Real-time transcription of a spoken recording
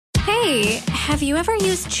Hey, have you ever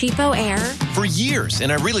used Cheapo Air? For years,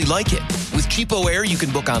 and I really like it. With Cheapo Air, you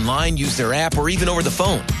can book online, use their app, or even over the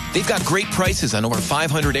phone. They've got great prices on over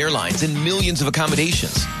 500 airlines and millions of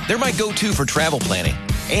accommodations. They're my go-to for travel planning.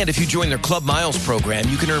 And if you join their Club Miles program,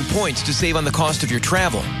 you can earn points to save on the cost of your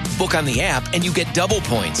travel. Book on the app, and you get double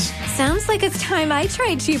points. Sounds like it's time I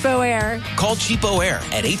tried Cheapo Air. Call Cheapo Air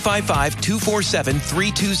at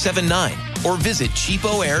 855-247-3279 or visit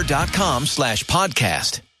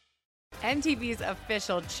cheapoair.com/podcast. MTV's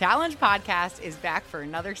official Challenge podcast is back for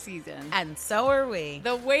another season. And so are we.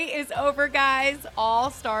 The wait is over, guys.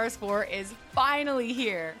 All Stars 4 is finally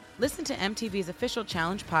here. Listen to MTV's official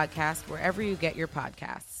Challenge podcast wherever you get your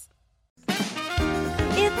podcasts.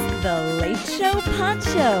 It's the Late Show Pod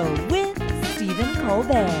Show with Stephen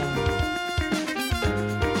Colbert.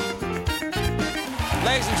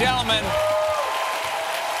 Ladies and gentlemen,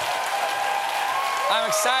 I'm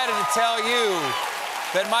excited to tell you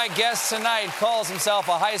that my guest tonight calls himself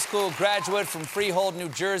a high school graduate from Freehold, New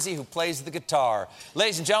Jersey, who plays the guitar.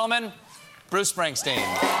 Ladies and gentlemen, Bruce Springsteen.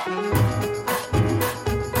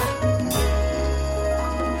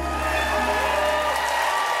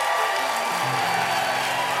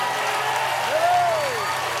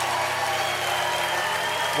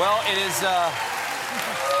 Well, it is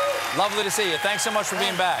lovely to see you. Thanks so much for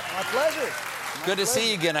being back. My pleasure. Good to see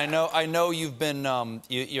you again. I know you've been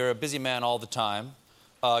you're a busy man all the time.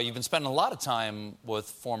 You've been spending a lot of time with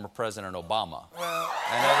former President Obama. Well,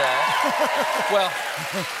 I know that. Well,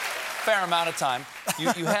 fair amount of time.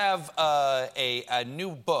 You have a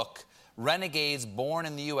new book, Renegades Born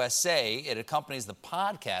in the USA. It accompanies the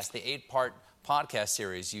podcast, the 8-part podcast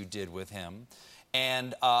series you did with him.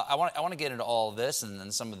 And I want to get into all of this and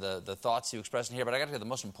then some of the thoughts you expressed in here, but I got to get the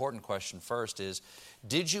most important question first is,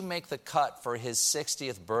 did you make the cut for his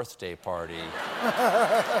 60th birthday party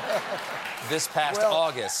this past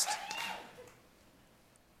August?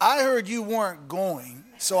 I heard you weren't going,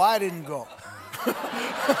 so I didn't go.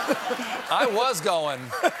 I was going,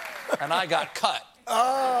 and I got cut.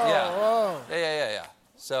 Oh, Yeah.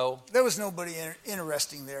 So there was nobody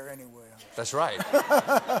interesting there anyway. that's right.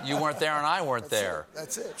 You weren't there and I weren't there.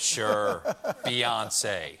 That's it. Sure.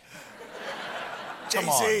 Beyonce.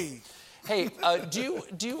 Jay-Z. Hey, do you?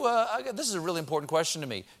 This is a really important question to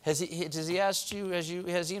me. Has he asked you? Has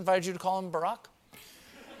he invited you to call him Barack?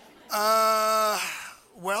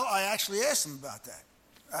 Well, I actually asked him about that.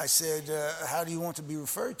 I said, how do you want to be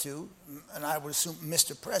referred to? And I would assume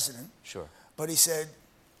Mr. President. Sure. But he said,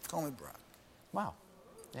 call me Barack. Wow.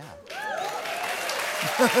 Yeah.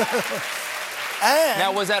 And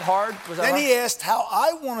Now, was that hard? then he asked how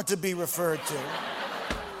I wanted to be referred to.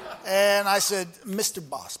 And I said, Mr.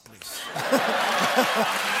 Boss, please.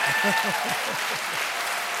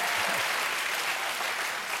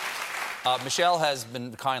 Michelle has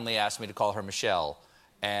been kindly asked me to call her Michelle,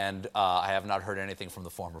 and I have not heard anything from the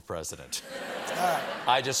former president.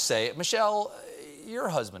 I just say, Michelle, your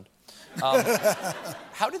husband. How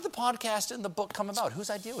did the podcast and the book come about? Whose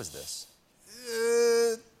idea was this?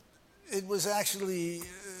 It was actually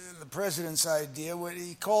the president's idea. When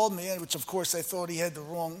he called me, which of course I thought he had the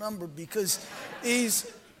wrong number because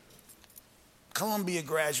he's Columbia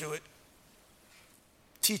graduate,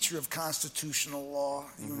 teacher of constitutional law,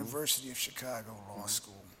 University of Chicago Law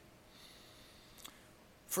School.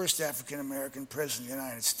 First African-American president of the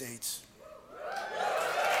United States.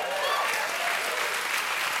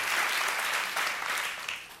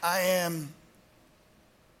 I am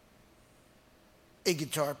a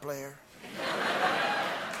guitar player.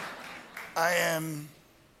 I am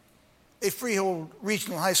a Freehold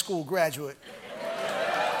Regional High School graduate.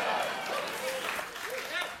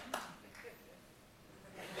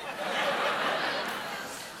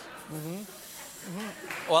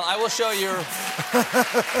 Well, I will show your...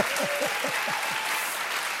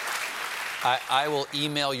 I will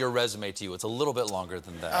email your resume to you. It's a little bit longer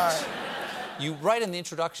than that. All right. You write in the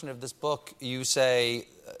introduction of this book, you say,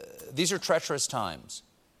 these are treacherous times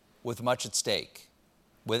with much at stake,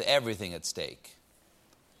 with everything at stake.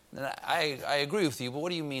 And I agree with you, but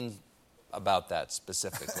what do you mean about that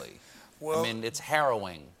specifically? Well, I mean, it's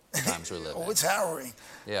harrowing the times we live in. Oh, it's harrowing.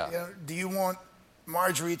 Yeah. You know, do you want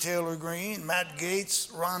Marjorie Taylor Greene, Matt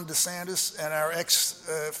Gaetz, Ron DeSantis, and our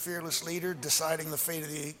ex-fearless leader deciding the fate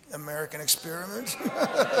of the American experiment?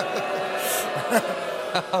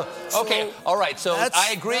 Okay, all right, so I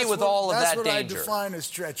agree with all of that danger. That's what I define as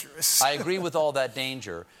treacherous. I agree with all that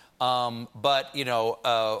danger. But, you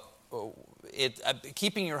know,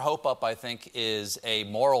 keeping your hope up, I think, is a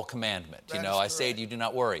moral commandment. That you know, is I say to you, do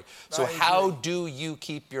not worry. So I how agree. do you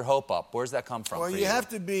keep your hope up? Where does that come from Well, for you have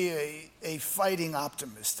to be a fighting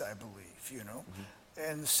optimist, I believe, you know.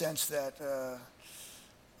 in the sense that,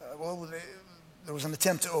 there was an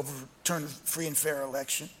attempt to overturn a free and fair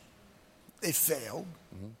election. It failed.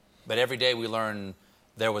 Mm-hmm. But every day we learn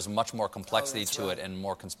there was much more complexity to it and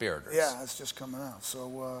more conspirators. Yeah, it's just coming out.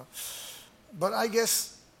 So, but I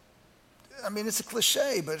guess, I mean, it's a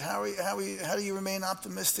cliche, but how do you remain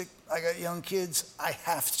optimistic? I got young kids. I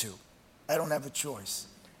have to. I don't have a choice.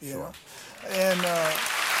 You know? And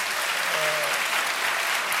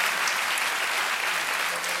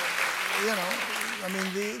you know, I mean,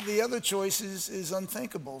 the other choice is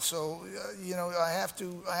unthinkable. So, you know, I have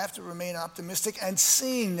to remain optimistic. And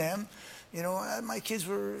seeing them, you know, my kids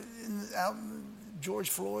were out in George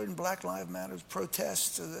Floyd and Black Lives Matter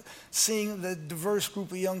protests, seeing the diverse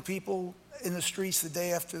group of young people in the streets the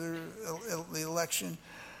day after the election.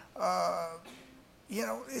 You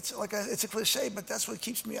know, it's a cliche, but that's what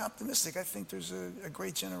keeps me optimistic. I think there's a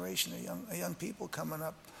great generation of young people coming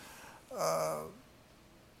up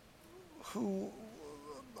who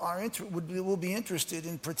will be interested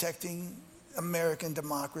in protecting American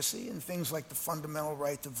democracy and things like the fundamental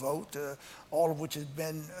right to vote, all of which has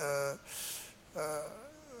been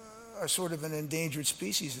are sort of an endangered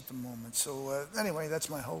species at the moment. So anyway, that's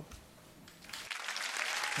my hope.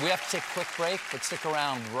 We have to take a quick break, but stick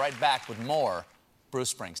around. We're right back with more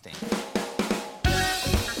Bruce Springsteen.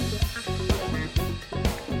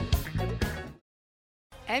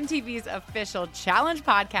 MTV's official Challenge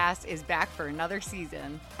podcast is back for another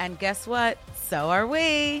season. And guess what? So are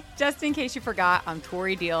we. Just in case you forgot, I'm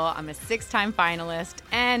Tori Deal. I'm a 6-time finalist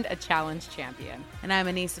and a Challenge champion. And I'm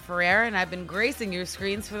Anissa Ferreira, and I've been gracing your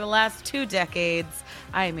screens for the last 2 decades.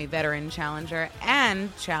 I am a veteran challenger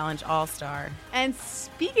and Challenge All-Star. And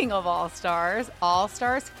speaking of All-Stars,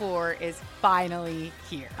 All-Stars 4 is finally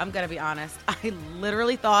here. I'm going to be honest. I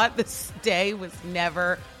literally thought this day was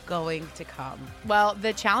never going to come. Well,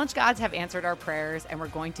 the Challenge gods have answered our prayers, and we're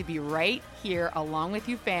going to be right here along with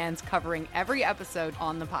you fans covering every episode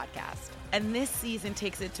on the podcast. And this season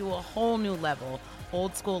takes it to a whole new level.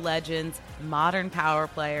 Old school legends, modern power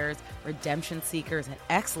players, redemption seekers, and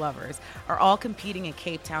ex-lovers are all competing in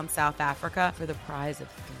Cape Town, South Africa for the prize of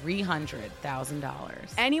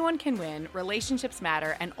 $300,000. Anyone can win, relationships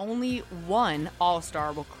matter, and only one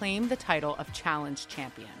All-Star will claim the title of Challenge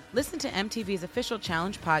champion. Listen to MTV's official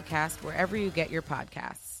Challenge podcast wherever you get your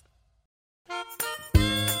podcasts.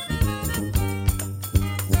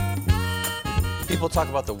 People talk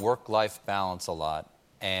about the work-life balance a lot.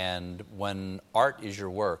 And when art is your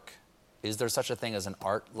work, is there such a thing as an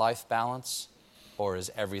art-life balance, or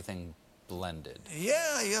is everything blended?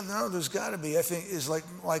 Yeah, no, there's got to be. I think it's like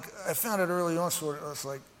I found it early on. Sort of, it's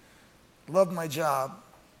like, love my job,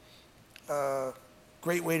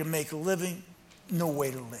 great way to make a living, no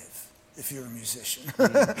way to live if you're a musician.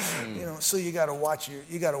 Mm-hmm. You know, so you got to watch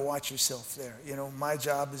yourself there. You know, my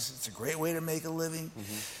job it's a great way to make a living.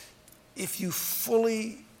 Mm-hmm. If you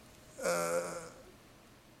fully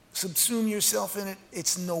subsume yourself in it,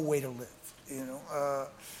 it's no way to live, you know.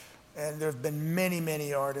 And there have been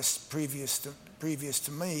many artists previous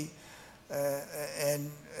to me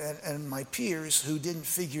and my peers who didn't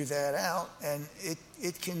figure that out, and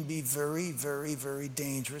it can be very, very, very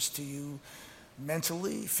dangerous to you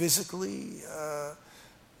mentally, physically,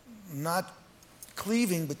 not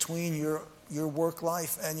cleaving between your work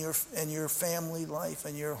life and your family life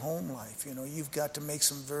and your home life. You know, you've got to make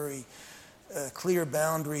some very clear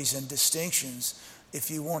boundaries and distinctions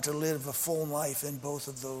if you want to live a full life in both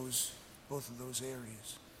of those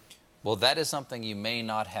areas. Well, that is something you may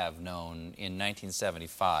not have known in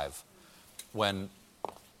 1975 when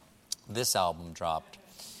this album dropped.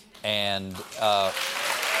 And Born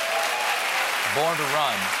to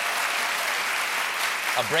Run,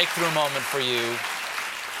 a breakthrough moment for you.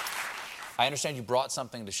 I understand you brought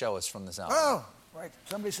something to show us from this album. Oh, right.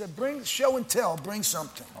 Somebody said, bring show and tell, bring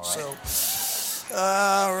something. All right. So,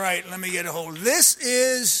 all right, let me get a hold. This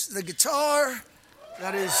is the guitar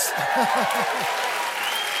that is...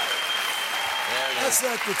 There it That's is.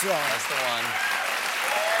 that guitar. That's the one.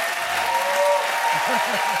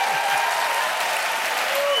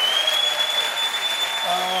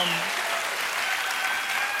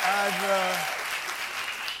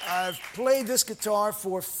 I've played this guitar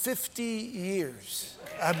for 50 years.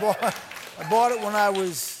 I bought it when I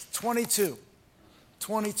was 22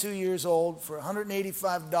 years old for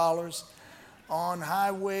 $185 on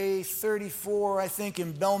Highway 34, I think,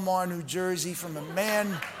 in Belmar, New Jersey, from a man.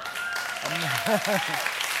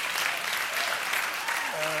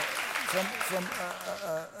 From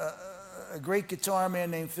a great guitar man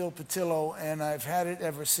named Phil Patillo, and I've had it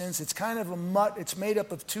ever since. It's kind of a mutt. It's made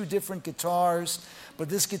up of two different guitars, but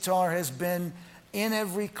this guitar has been in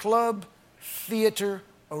every club, theater,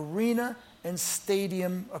 arena, and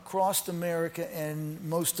stadium across America and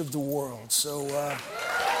most of the world. So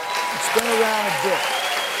it's been around a bit.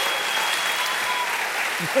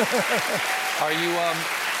 Are you,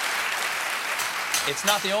 it's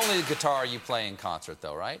not the only guitar you play in concert,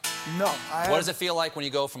 though, right? No. What does it feel like when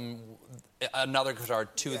you go from another guitar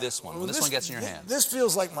to this one? When this one gets in your hand? This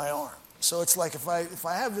feels like my arm. So it's like if I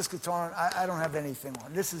have this guitar, I don't have anything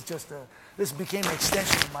on. This is just this became an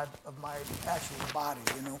extension of my actual body,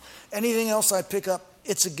 you know. Anything else I pick up,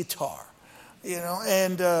 it's a guitar, you know.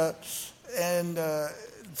 And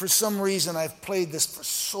for some reason, I've played this for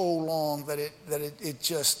so long that it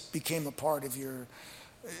just became a part of your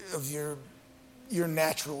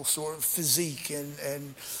natural sort of physique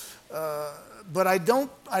but I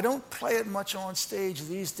don't play it much on stage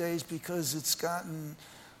these days because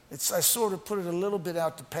I sort of put it a little bit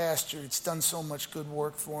out to pasture. It's done so much good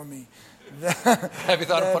work for me. Have you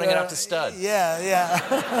thought of putting it out to stud? Yeah.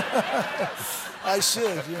 I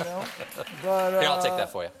should, you know. But here, I'll take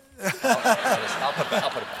that for you. I'll put it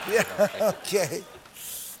back. Yeah, okay.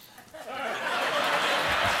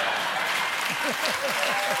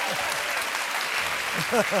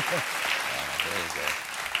 There you go.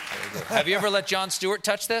 Have you ever let Jon Stewart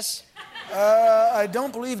touch this? I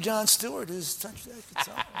don't believe Jon Stewart has touched that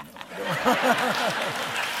guitar.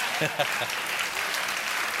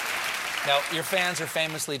 Now, your fans are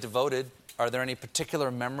famously devoted. Are there any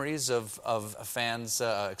particular memories of fans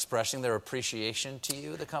expressing their appreciation to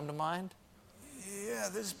you that come to mind? Yeah,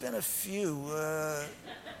 there's been a few.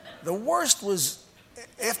 The worst was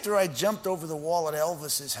after I jumped over the wall at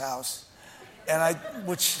Elvis's house,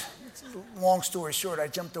 which, long story short, I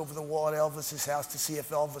jumped over the wall at Elvis's house to see if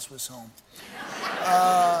Elvis was home.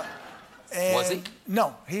 Was he?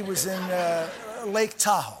 No, he was in Lake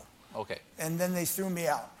Tahoe. Okay. And then they threw me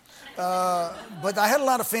out. But I had a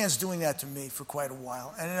lot of fans doing that to me for quite a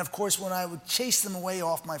while. And then, of course, when I would chase them away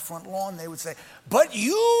off my front lawn, they would say, "But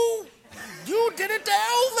you did it to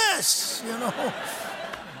Elvis," you know.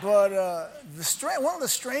 But one of the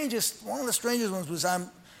strangest ones was I'm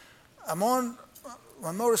on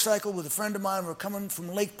my motorcycle with a friend of mine. We're coming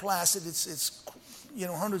from Lake Placid. It's you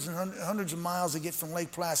know, hundreds of miles to get from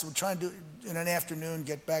Lake Placid. We're trying to, in an afternoon,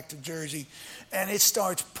 get back to Jersey. And it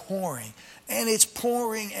starts pouring. And it's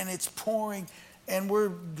pouring, and it's pouring. And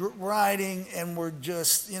we're riding, and we're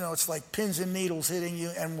just, you know, it's like pins and needles hitting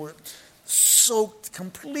you. And we're soaked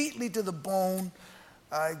completely to the bone.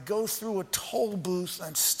 I go through a toll booth.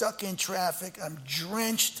 I'm stuck in traffic. I'm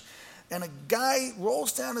drenched. And a guy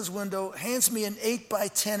rolls down his window, hands me an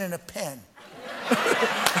 8x10 and a pen.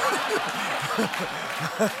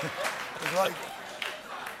 Like,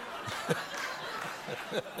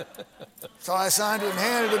 so I signed it and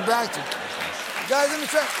handed it back to him. Guys in the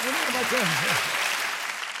truck,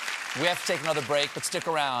 we have to take another break, but stick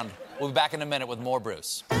around. We'll be back in a minute with more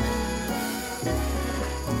Bruce.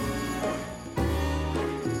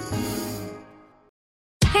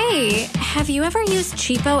 Hey, have you ever used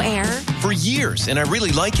Cheapo Air? For years, and I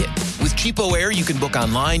really like it. With Cheapo Air, you can book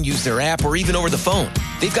online, use their app, or even over the phone.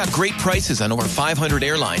 They've got great prices on over 500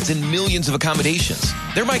 airlines and millions of accommodations.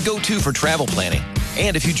 They're my go-to for travel planning.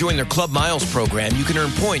 And if you join their Club Miles program, you can earn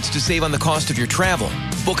points to save on the cost of your travel.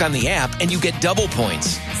 Book on the app, and you get double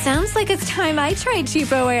points. Sounds like it's time I tried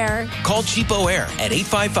Cheapo Air. Call Cheapo Air at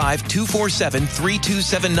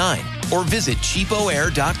 855-247-3279 or visit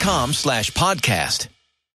cheapoair.com/podcast.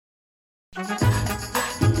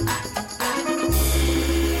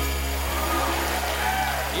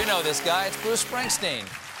 You know this guy. It's Bruce Springsteen.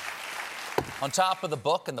 On top of the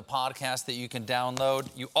book and the podcast that you can download,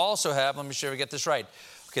 you also have, let me make sure we get this right.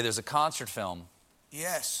 Okay, there's a concert film.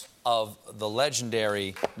 Yes. Of the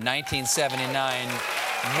legendary 1979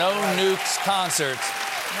 No Nukes concert.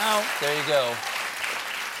 Now, there you go.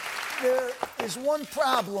 There is one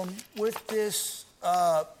problem with this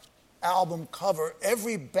album cover.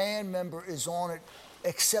 Every band member is on it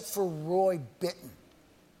except for Roy Bittan.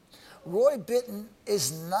 Roy Bittan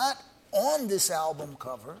is not on this album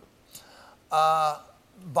cover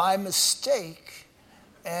by mistake,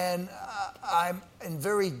 and I'm in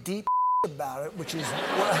very deep about it,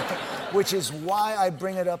 which is why I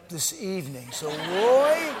bring it up this evening. So,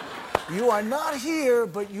 Roy, you are not here,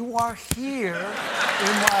 but you are here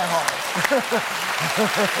in my heart.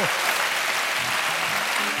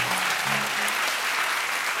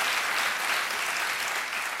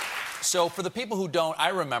 So for the people who don't, I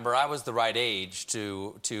remember I was the right age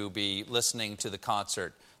to be listening to the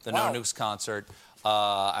concert, the No Nukes concert.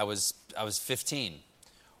 I was 15.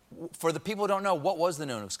 For the people who don't know, what was the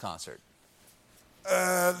No Nukes concert?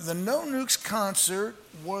 The No Nukes concert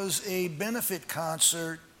was a benefit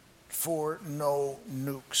concert for no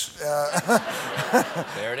nukes.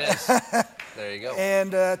 There it is. There you go.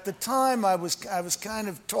 And at the time, I was kind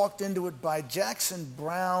of talked into it by Jackson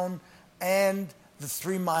Browne and the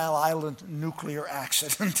 3 Mile Island nuclear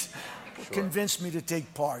accident. Convinced me to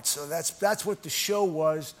take part. So that's what the show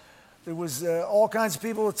was. There was all kinds of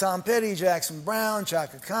people: Tom Petty, Jackson Browne,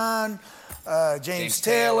 Chaka Khan, James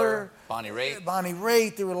Taylor, Bonnie Raitt. Bonnie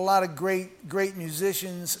Raitt. There were a lot of great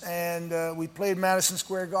musicians, and we played Madison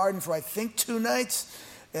Square Garden for I think 2 nights,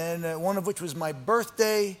 and one of which was my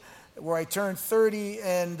birthday, where I turned 30,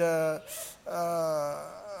 and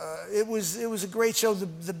it was a great show.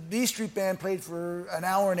 The B Street Band played for an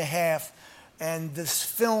hour and a half. And this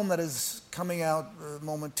film that is coming out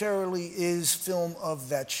momentarily is film of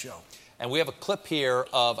that show. And we have a clip here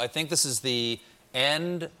of, I think this is the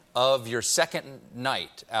end of your second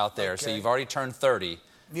night out there. Okay. So you've already turned 30,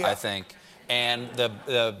 I think. And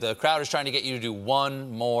the crowd is trying to get you to do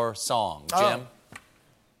one more song. Jim?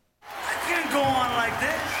 I can't go on like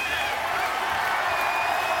this.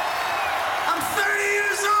 I'm 30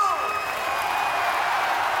 years old.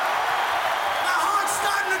 My heart's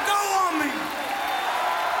starting to go on me.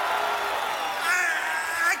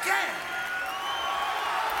 I can't.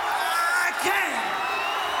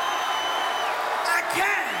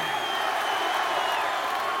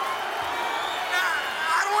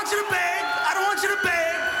 I don't want you to beg. I don't want you to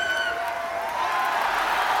beg.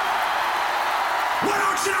 Why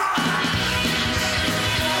don't you? I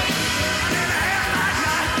never had a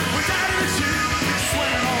night without a shoe.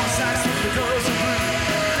 Swinging on sides with the girls in blue.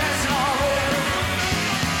 Dancing all over.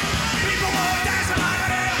 People were dancing like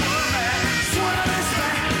they were mad. Swimming this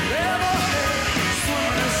thing, ever had.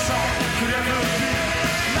 Swimming this song could ever be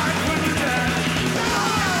like with the dad.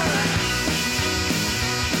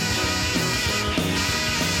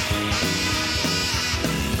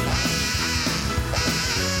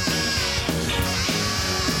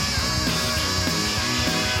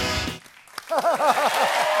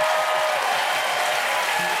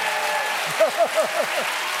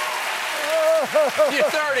 You're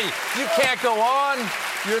 30. You can't go on.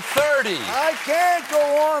 You're 30. I can't go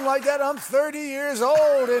on like that. I'm 30 years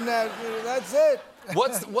old, and that's it.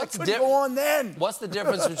 What's go on then? What's the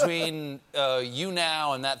difference between you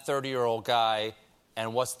now and that 30-year-old guy,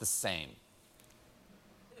 and what's the same?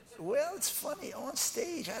 Well, it's funny. On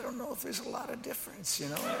stage, I don't know if there's a lot of difference, you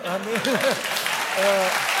know? I mean,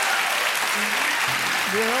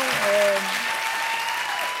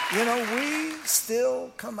 we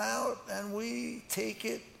still come out and we take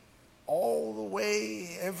it all the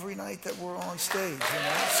way every night that we're on stage, you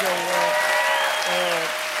know? So,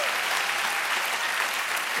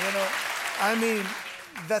 I mean,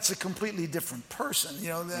 that's a completely different person. You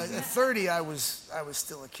know, at 30, I was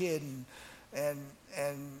still a kid, and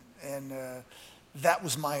that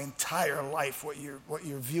was my entire life. What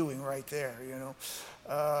you're viewing right there, you know.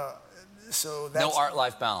 So that's no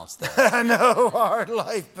art-life balance there. No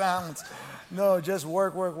art-life balance. No, just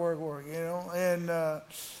work. You know, and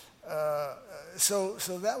so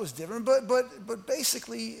that was different. But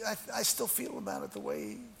basically, I still feel about it the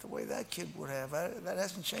way that kid would have. That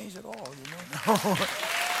hasn't changed at all, you know.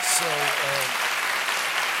 So.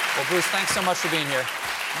 Well, Bruce, thanks so much for being here.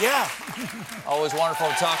 Yeah. Always wonderful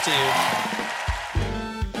to talk to you.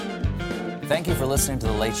 Thank you for listening to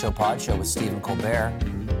The Late Show Pod Show with Stephen Colbert.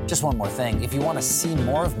 Just one more thing. If you want to see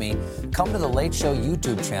more of me, come to The Late Show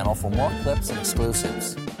YouTube channel for more clips and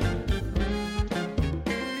exclusives.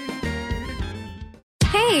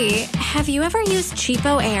 Hey, have you ever used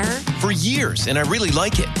Cheapo Air? For years, and I really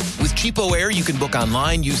like it. With Cheapo Air, you can book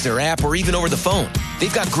online, use their app, or even over the phone.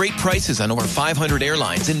 They've got great prices on over 500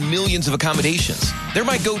 airlines and millions of accommodations. They're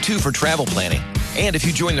my go-to for travel planning. And if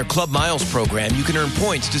you join their Club Miles program, you can earn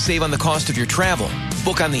points to save on the cost of your travel.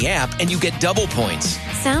 Book on the app, and you get double points.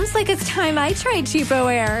 Sounds like it's time I tried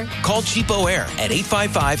Cheapo Air. Call Cheapo Air at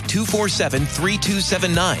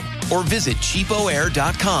 855-247-3279 or visit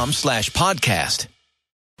cheapoair.com/podcast.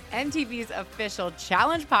 MTV's official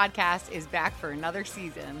Challenge podcast is back for another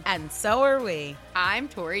season. And so are we. I'm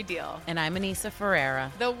Tori Deal. And I'm Anissa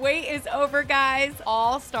Ferreira. The wait is over, guys.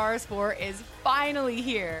 All Stars 4 is finally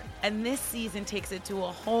here. And this season takes it to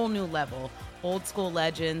a whole new level. Old school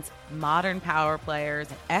legends, modern power players,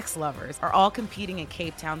 and ex-lovers are all competing in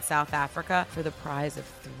Cape Town, South Africa for the prize of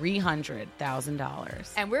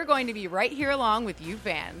 $300,000. And we're going to be right here along with you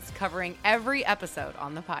fans, covering every episode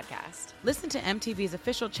on the podcast. Listen to MTV's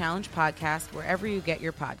official Challenge podcast wherever you get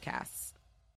your podcasts.